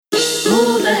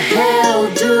the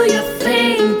hell do you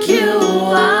think you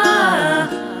are?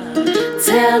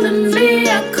 Telling me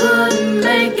I couldn't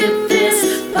make it this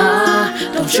far.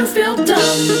 Don't you feel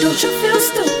dumb? Don't you feel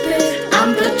stupid?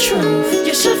 I'm the truth,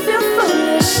 you should feel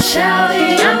foolish.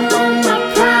 Shouty, I'm on my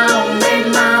prowl,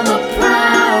 made mama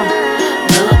proud.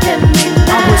 Look at me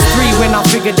now. I was 3 when I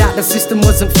figured out the system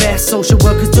wasn't fair. Social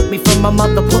workers took me from my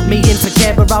mother, put me into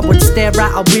care, where I would stare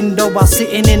out a window while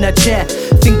sitting in a chair,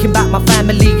 thinking about my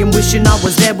family and wishing I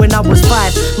was there when I was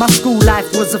 5. My school life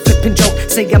was a flipping joke.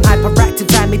 Say I'm hyperactive,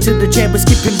 tie me to the chair with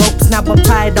skipping ropes. Now I'm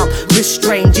tied up,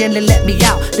 restrained, gently let me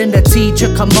out. Then the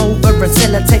teacher come over and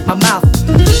sellotape my mouth.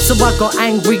 So I got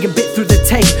angry and bit through the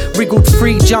tape, wriggled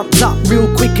free, jumped up real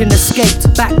quick and escaped.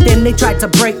 Back then they tried to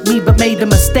break me but made a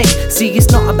mistake. See,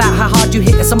 it's not about how hard you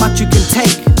hit, it's how much you can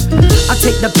take. I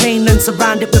take the pain and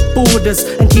surround it with borders,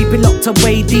 and keep it locked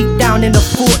away deep down in a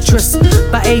fortress.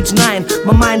 By age 9,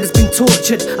 my mind has been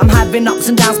tortured. I'm having ups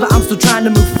and downs, but I'm still trying to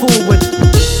move forward.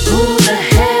 Who the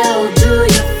hell do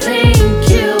you think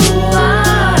you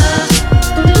are?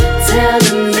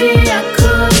 Telling me I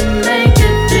couldn't make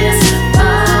it this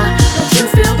far. Don't you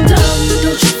feel dumb?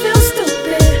 Don't you feel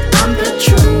stupid? I'm the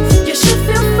truth, you should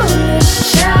feel foolish.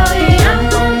 Shouty, I'm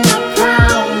on my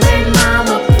prowl, made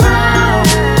mama proud.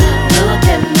 Look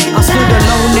at me now. I stood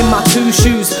alone in my 2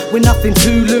 shoes, with nothing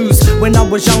to lose. When I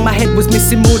was young, my head was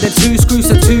missing more than 2 screws,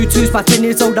 so 2 twos. By 10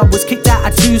 years old, I was kicked out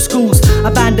of 2 schools.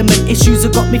 Abandonment issues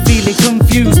have got me feeling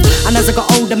confused. And as I got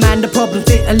older, man, the problems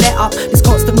didn't let up. This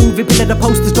constant moving pillar the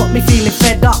posters got me feeling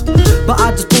fed up. But I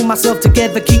just pull myself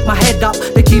together, keep my head up.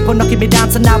 They keep on knocking me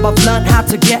down, so now I've learned how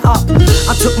to get up.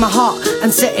 I took my heart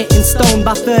and set it in stone.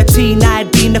 By 13, I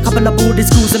had been a couple of boarding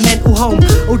schools and mental home.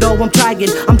 Although I'm trying,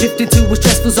 I'm drifting to a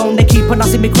stressful zone. They keep on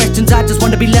asking me questions, I just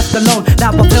wanna be left alone.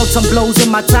 Now I felt some blows in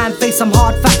my time, face some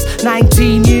hard facts.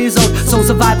 19 years old, sole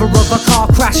survivor of a car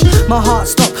crash. My heart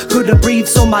stopped, couldn't breathe,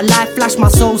 so my life flashed. My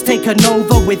soul's taken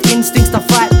over with instincts to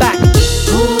fight back.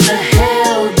 Who the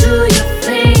hell do you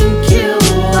think you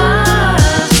are?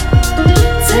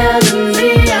 Telling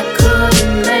me I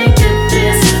couldn't make it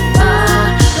this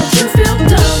far. Don't you feel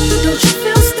dumb? Don't you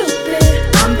feel stupid?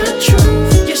 I'm the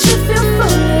truth, you should feel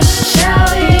foolish.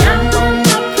 Shouty, I'm on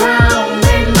my prowl,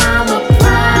 made mama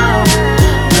proud.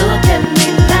 Look at me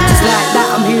now. Just like that,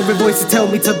 I'm hearing voices tell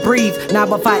me to breathe. Now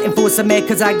I'm fighting for some air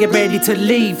cause I get ready to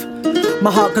leave.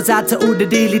 My heart goes out to all the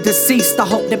dearly deceased. I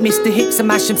hope that Mr. Hicks and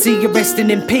Masham see you resting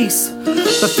in peace.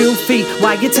 But feel free,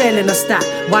 why you telling us that?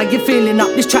 Why you filling up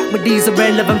this track with these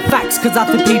irrelevant facts? Cause I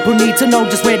think people need to know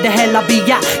just where the hell I be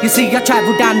at. You see, I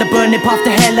travelled down the burning path to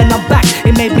hell and I'm back.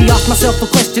 It made me ask myself a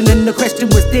question, and the question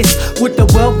was this: would the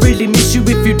world really miss you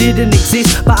if you didn't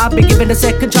exist? But I've been given a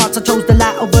second chance, I chose the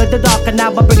light over the dark, and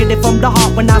now I'm bringing it from the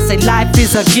heart when I say life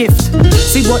is a gift.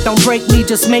 See, what don't break me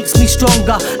just makes me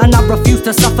stronger, and I refuse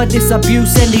to suffer this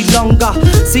abuse any longer.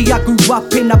 See, I grew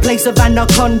up in a place of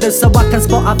anacondas, so I can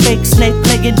spot a fake snake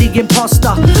playing the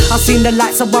imposter. I've seen the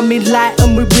light, so I'm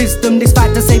enlightened with wisdom. This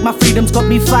fight to save my freedom's got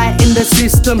me fighting the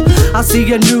system. I see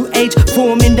a new age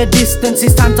form in the distance.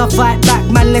 It's time to fight back,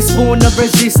 man, let's spawn a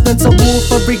resistance. A war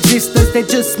for existence, there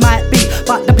just might be,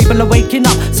 but the people are waking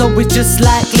up, so it's just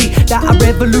likely that a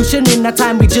revolution in a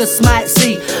time we just might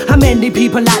see. How many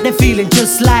people out there feeling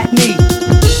just like me?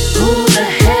 Who the